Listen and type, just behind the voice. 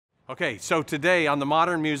Okay, so today on the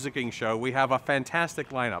Modern Musicking Show, we have a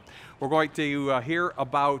fantastic lineup. We're going to hear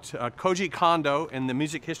about Koji Kondo in the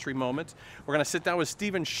music history moment. We're going to sit down with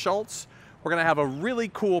Stephen Schultz. We're going to have a really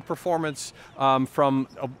cool performance from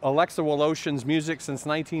Alexa Woloshin's Music Since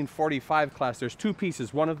 1945 class. There's two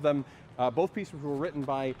pieces. One of them, both pieces were written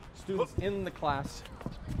by students in the class.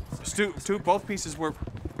 Both pieces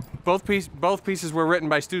were written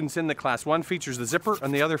by students in the class. One features the zipper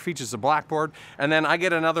and the other features the blackboard. And then I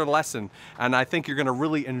get another lesson, and I think you're going to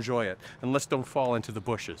really enjoy it. And let's don't fall into the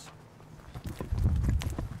bushes.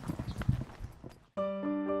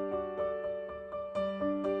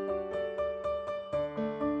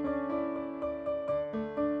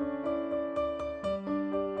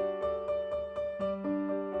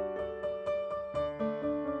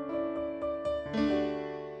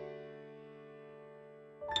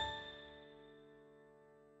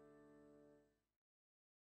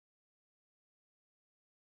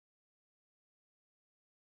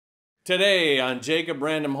 Today on Jacob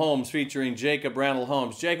Random Holmes, featuring Jacob Randall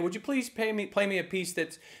Holmes. Jacob, would you please play me a piece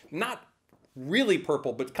that's not really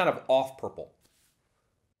purple, but kind of off purple?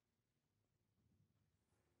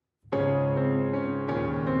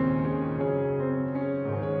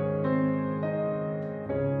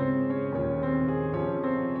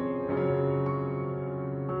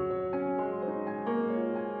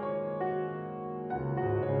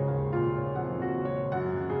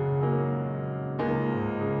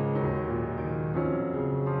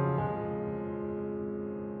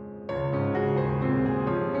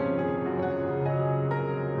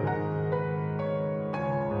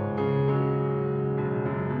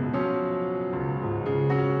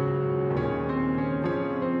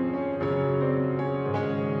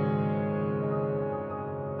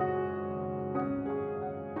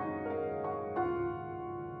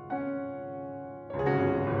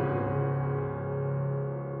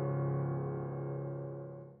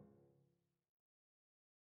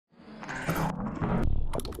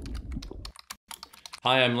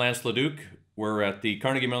 Hi, I'm Lance LeDuc. We're at the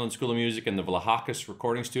Carnegie Mellon School of Music in the Vlahakis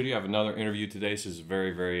recording studio. I have another interview today. This is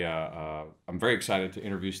I'm very excited to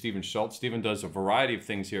interview Stephen Schultz. Stephen does a variety of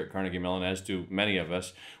things here at Carnegie Mellon, as do many of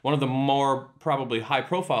us. One of the more probably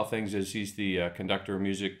high-profile things is he's the conductor of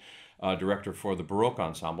music director for the Baroque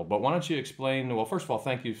Ensemble. But why don't you explain, well, first of all,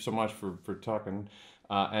 thank you so much for talking.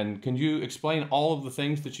 And can you explain all of the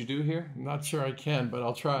things that you do here? I'm not sure I can, but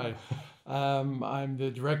I'll try. I'm the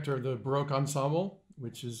director of the Baroque Ensemble,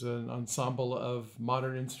 which is an ensemble of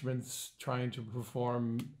modern instruments trying to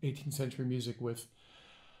perform 18th century music with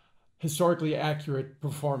historically accurate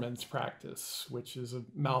performance practice, which is a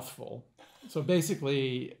mouthful. So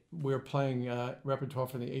basically, we're playing repertoire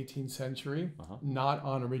from the 18th century, not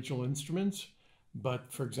on original instruments,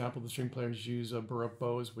 but for example, the string players use Baroque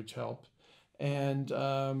bows, which help. And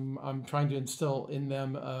I'm trying to instill in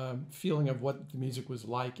them a feeling of what the music was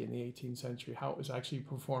like in the 18th century, how it was actually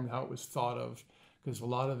performed, how it was thought of. Because a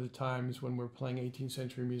lot of the times when we're playing 18th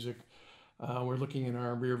century music, we're looking in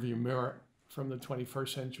our rearview mirror from the 21st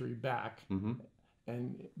century back,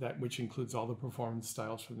 and that which includes all the performance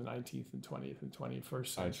styles from the 19th and 20th and 21st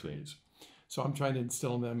centuries. So I'm trying to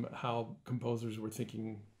instill in them how composers were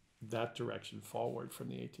thinking that direction forward from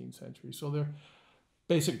the 18th century. So they're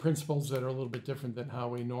basic principles that are a little bit different than how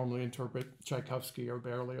we normally interpret Tchaikovsky or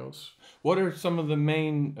Berlioz. What are some of the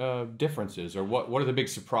main differences, or what are the big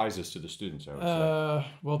surprises to the students, I would say?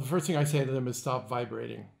 Well, the first thing I say to them is stop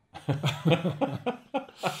vibrating.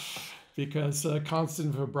 Because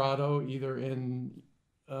constant vibrato, either in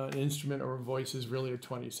an instrument or a voice, is really a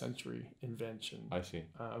 20th century invention. I see.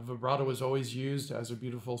 Vibrato was always used as a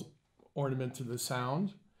beautiful ornament to the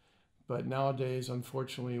sound. But nowadays,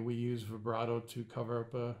 unfortunately, we use vibrato to cover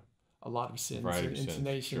up a lot of sins in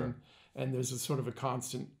intonation, sure. And there's a sort of a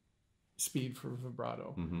constant speed for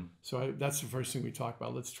vibrato. So that's the first thing we talk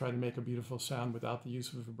about. Let's try to make a beautiful sound without the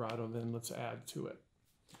use of vibrato, then let's add to it.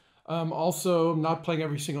 Also, not playing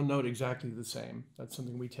every single note exactly the same. That's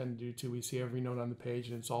something we tend to do too. We see every note on the page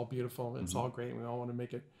and it's all beautiful and it's all great, and we all want to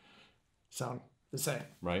make it sound the same.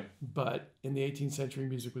 Right. But in the 18th century,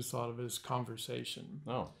 music was thought of as conversation.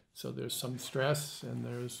 Oh. So there's some stress and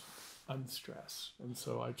there's unstress. And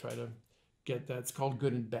so I try to get that. It's called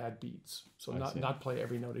good and bad beats. So not play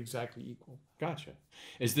every note exactly equal. Gotcha.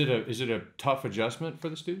 Is it a tough adjustment for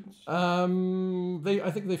the students? I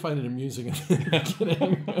think they find it amusing in the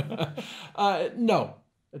beginning. No,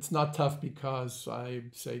 it's not tough because I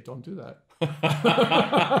say don't do that.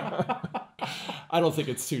 I don't think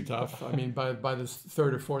it's too tough. I mean, by the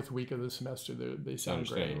third or fourth week of the semester, they sound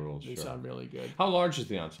great. They sound really good. How large is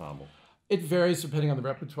the ensemble? It varies depending on the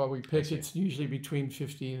repertoire we pick. It's usually between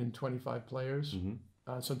 15 and 25 players.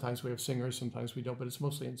 Sometimes we have singers, sometimes we don't, but it's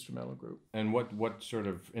mostly instrumental group. And what sort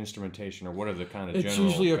of instrumentation, or what are the kind of It's general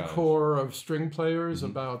usually a guys? core of string players, Mhm.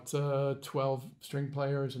 about 12 string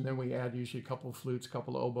players, and then we add usually a couple of flutes, a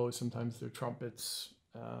couple of oboes, sometimes they're trumpets.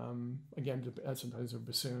 Sometimes they're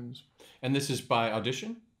bassoons. And this is by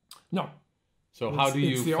audition? No. So how do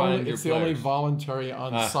you it's the find only, your It's the only players? voluntary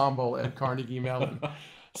ensemble at Carnegie Mellon.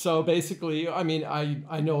 So basically, I mean,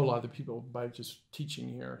 I know a lot of the people by just teaching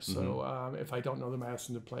here. So if I don't know them, I ask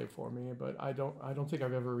them to play for me. But I don't think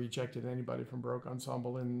I've ever rejected anybody from Baroque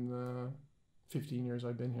Ensemble in the 15 years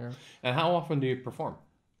I've been here. And how often do you perform?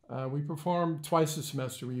 We perform twice a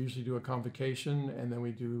semester. We usually do a convocation, and then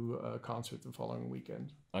we do a concert the following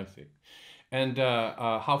weekend. I see. And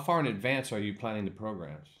how far in advance are you planning the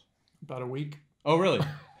programs? About a week. Oh, really?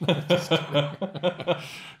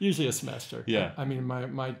 Usually a semester. Yeah. I mean,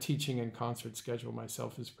 my teaching and concert schedule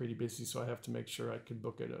myself is pretty busy, so I have to make sure I can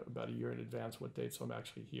book it about a year in advance what dates I'm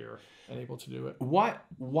actually here and able to do it.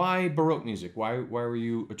 Why Baroque music? Why are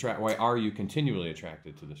you continually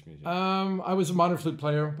attracted to this music? I was a modern flute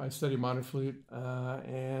player. I studied modern flute,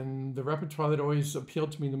 and the repertoire that always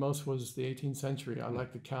appealed to me the most was the 18th century. I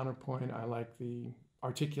like the counterpoint. I like the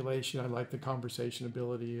articulation. I like the conversation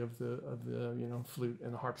ability of the flute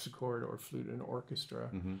and harpsichord, or flute and orchestra.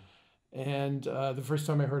 Mm-hmm. And the first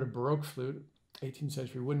time I heard a Baroque flute, 18th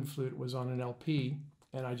century wooden flute, was on an LP,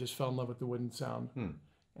 and I just fell in love with the wooden sound.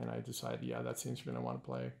 And I decided, yeah, that's the instrument I want to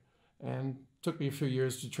play. And it took me a few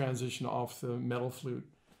years to transition off the metal flute,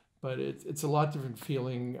 but it's a lot different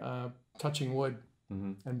feeling touching wood.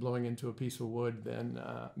 Mm-hmm. And blowing into a piece of wood than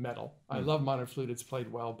metal. I love modern flute. It's played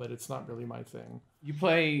well, but it's not really my thing. You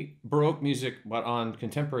play Baroque music, but on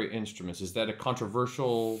contemporary instruments. Is that a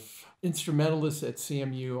controversial? Instrumentalists at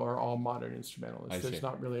CMU are all modern instrumentalists. I see. There's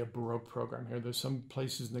not really a Baroque program here. There's some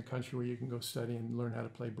places in the country where you can go study and learn how to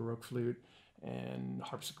play Baroque flute and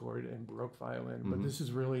harpsichord and Baroque violin. Mm-hmm. But this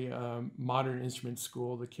is really a modern instrument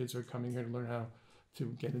school. The kids are coming here to learn how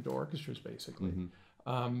to get into orchestras, basically.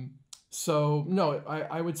 Mm-hmm. So, no,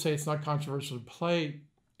 I would say it's not controversial to play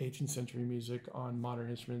 18th century music on modern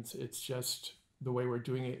instruments. It's just the way we're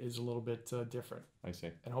doing it is a little bit different. I see.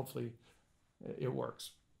 And hopefully it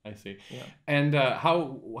works. I see. Yeah. And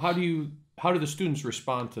how do the students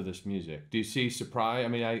respond to this music? Do you see surprise? I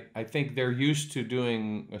mean, I think they're used to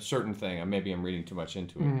doing a certain thing. Maybe I'm reading too much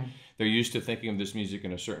into it. Mm-hmm. They're used to thinking of this music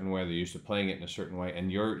in a certain way. They're used to playing it in a certain way.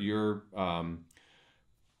 And you're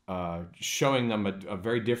showing them a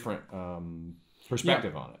very different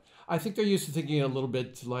perspective on it. I think they're used to thinking a little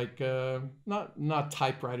bit like not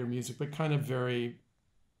typewriter music, but kind of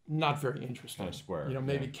not very interesting. Kind of square.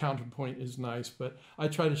 Maybe counterpoint is nice, but I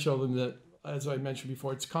try to show them that, as I mentioned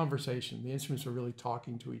before, it's conversation. The instruments are really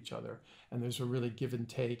talking to each other, and there's a really give and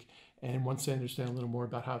take. And once they understand a little more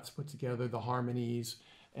about how it's put together, the harmonies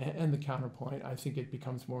and the counterpoint, I think it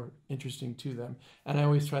becomes more interesting to them. And I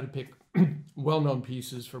always try to pick well-known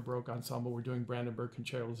pieces for Baroque Ensemble. We're doing Brandenburg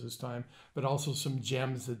Concertos this time, but also some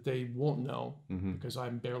gems that they won't know because I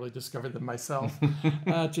barely discovered them myself,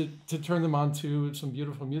 to turn them on to some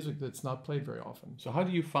beautiful music that's not played very often. So how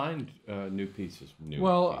do you find new pieces?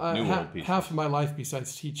 Old pieces? Half of my life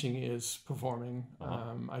besides teaching is performing.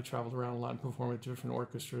 I traveled around a lot and performed with different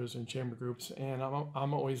orchestras and chamber groups, and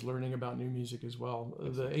I'm always learning about new music as well.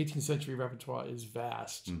 The 18th century repertoire is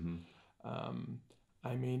vast.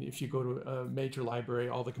 I mean, if you go to a major library,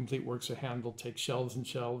 all the complete works of Handel take shelves and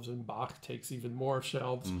shelves, and Bach takes even more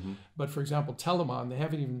shelves. But for example, Telemann, they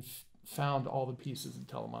haven't even found all the pieces that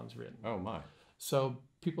Telemann's written. Oh my. So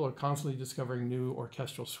people are constantly discovering new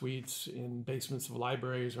orchestral suites in basements of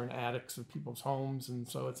libraries or in attics of people's homes. And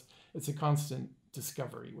so it's a constant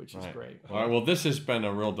discovery, which is great. All right. Well, this has been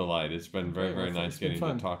a real delight. It's been very, very nice getting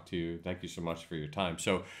to talk to you. Thank you so much for your time.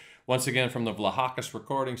 So once again, from the Vlahakis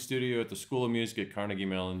Recording Studio at the School of Music at Carnegie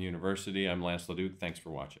Mellon University, I'm Lance Leduc. Thanks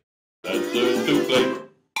for watching.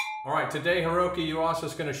 All right, today, Hiroki Yuasa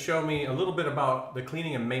is going to show me a little bit about the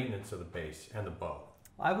cleaning and maintenance of the bass and the bow.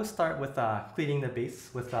 I would start with cleaning the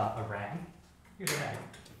bass with a rag. Here's a rag.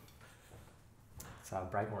 It's a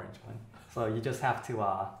bright orange one. So you just have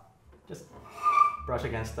to just brush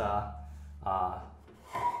against the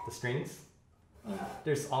strings.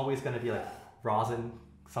 There's always going to be like rosin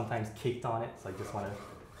sometimes caked on it, so I just want to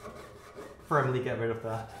firmly get rid of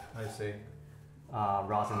the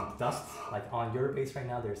rosin dust. Like on your bass right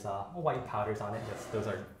now, there's white powders on it. Those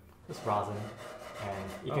are just rosin,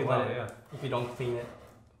 and if you don't clean it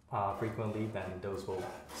frequently, then those will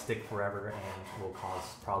stick forever and will cause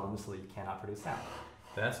problems, so you cannot produce sound.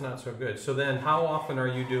 That's not so good. So then, how often are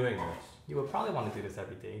you doing this? You would probably want to do this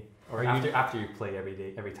every day, or after you play every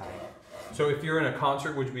day, every time. So if you're in a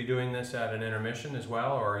concert, would you be doing this at an intermission as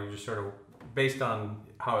well, or are you just sort of based on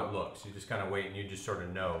how it looks? You just kind of wait and you just sort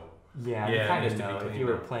of know. Yeah, you kind of know. If you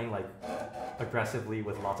were playing like aggressively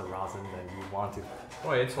with lots of rosin, then you want to.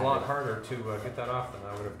 Boy, it's a lot harder to get that off than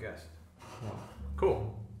I would have guessed. Yeah.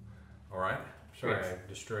 Cool. All right. Sorry, Great. I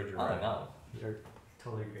destroyed your Oh ride. no, you're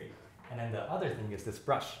totally great. And then the other thing is this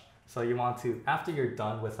brush. So you want to, after you're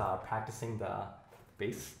done with practicing the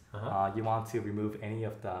bass, you want to remove any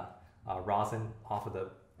of the rosin off of the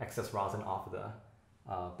excess rosin off of the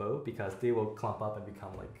bow, because they will clump up and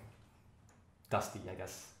become like dusty, I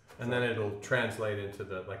guess. And then it'll translate into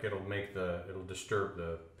the, like it'll disturb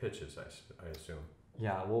the pitches, I assume.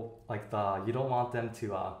 Yeah, well, like you don't want them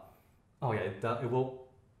to, it will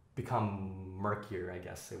become murkier, I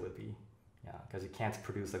guess it would be. Yeah, because you can't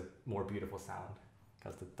produce a more beautiful sound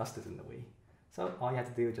because the dust is in the way. So all you have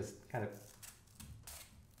to do is just kind of,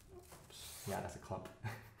 yeah, that's a clump.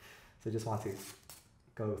 So you just want to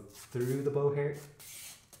go through the bow hair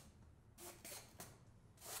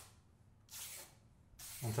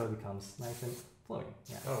until it becomes nice and flowing.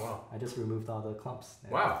 Yeah. Oh wow. I just removed all the clumps.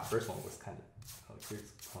 And Wow. The first one was kind of,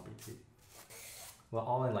 here's clumpy too. Well,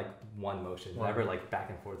 all in like one motion, Wow. never like back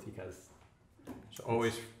and forth, because So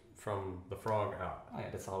always from the frog out. oh yeah,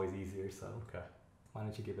 that's always easier. So Okay. why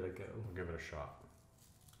don't you give it a go? We'll give it a shot.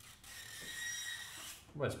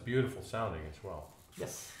 Well, it's beautiful sounding as well.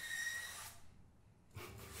 Yes.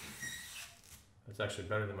 It's actually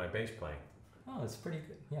better than my bass playing. Oh, it's pretty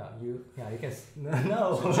good. Yeah, you can.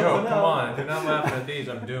 No. It's a joke. No. Come on. If you're not laughing at these,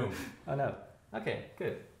 I'm doomed. Oh no. Okay,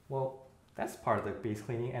 good. Well, that's part of the bass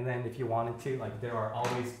cleaning. And then if you wanted to, like, there are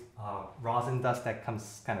always rosin dust that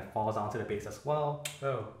kind of falls onto the bass as well.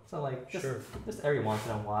 Oh, So like just sure. every once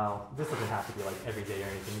in a while. This doesn't have to be like every day or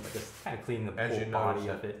anything, but just kind of cleaning the As whole you body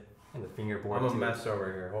notice of it and the fingerboard. I'm a too. mess over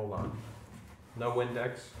here. Hold on. No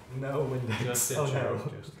Windex. No Windex. Just a Oh, no.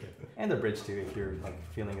 joke. Just kidding. And the bridge too, if you're like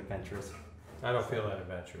feeling adventurous. I don't feel that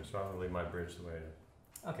adventurous, so I'm gonna leave my bridge the way it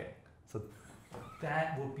is. Okay, so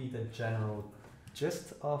that would be the general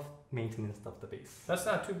gist of maintenance of the bass. That's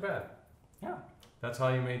not too bad. Yeah. That's how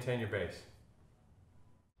you maintain your bass.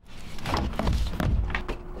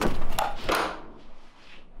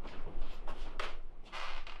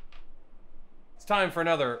 It's time for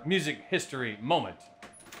another music history moment.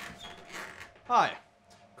 Hi,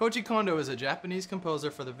 Koji Kondo is a Japanese composer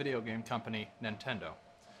for the video game company Nintendo.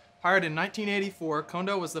 Hired in 1984,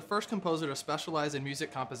 Kondo was the first composer to specialize in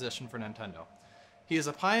music composition for Nintendo. He is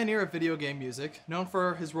a pioneer of video game music, known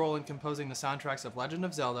for his role in composing the soundtracks of Legend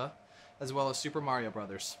of Zelda, as well as Super Mario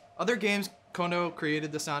Bros. Other games Kondo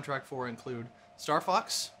created the soundtrack for include Star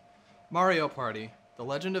Fox, Mario Party, The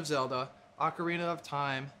Legend of Zelda, Ocarina of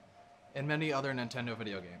Time, and many other Nintendo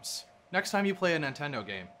video games. Next time you play a Nintendo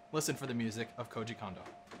game, listen for the music of Koji Kondo.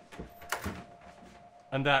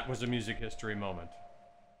 And that was a music history moment.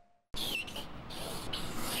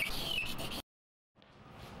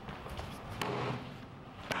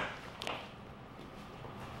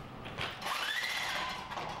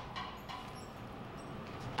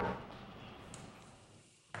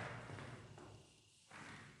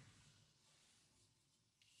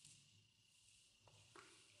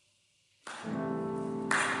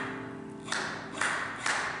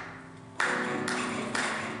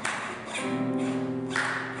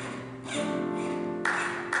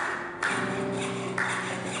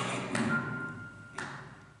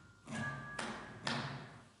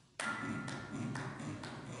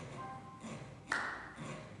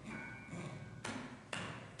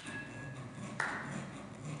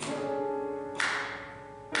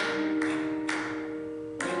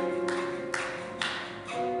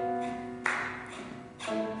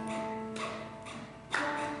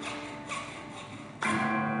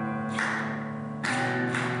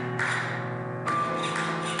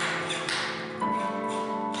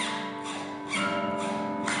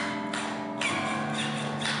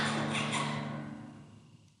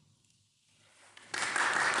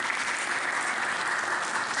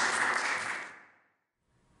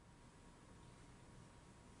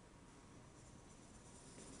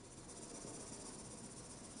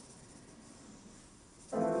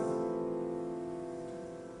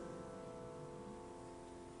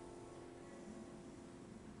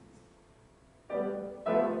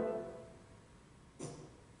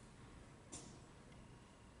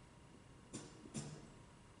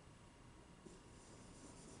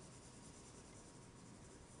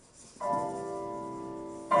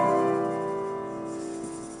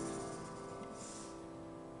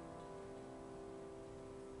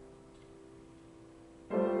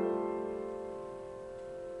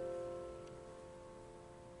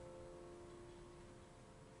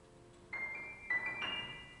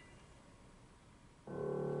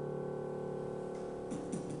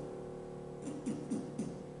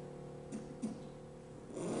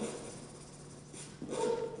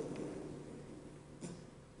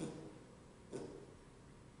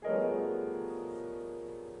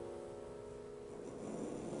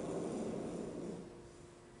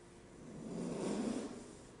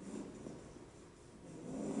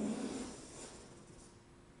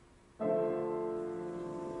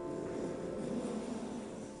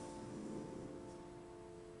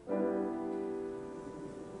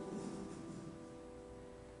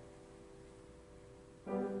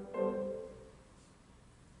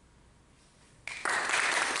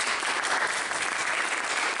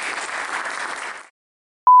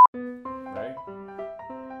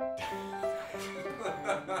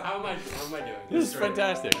 How am I doing? This is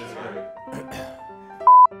fantastic. This is great.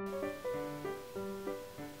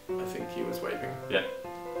 I think he was waving. Yeah.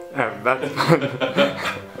 That's fun.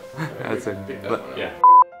 That's a Pick that one up. Yeah.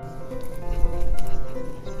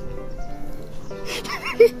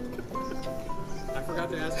 I forgot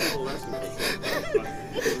to ask you the lesson.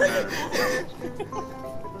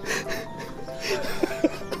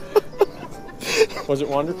 Was it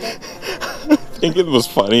wonderful? I think it was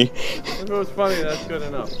funny. If it was funny, that's good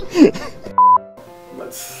enough.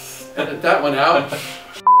 Let's edit that one out.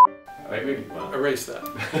 Erase that.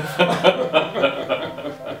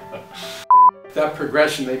 That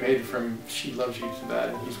progression they made from She Loves You to that,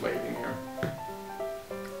 and he's waving here.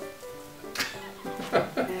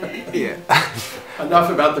 Yeah. Enough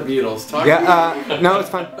about the Beatles. Talk No, it's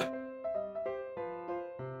fine.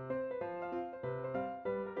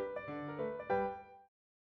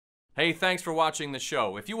 Hey, thanks for watching the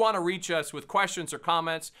show. If you want to reach us with questions or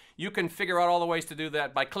comments, you can figure out all the ways to do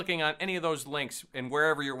that by clicking on any of those links and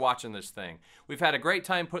wherever you're watching this thing. We've had a great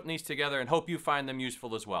time putting these together and hope you find them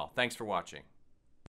useful as well. Thanks for watching.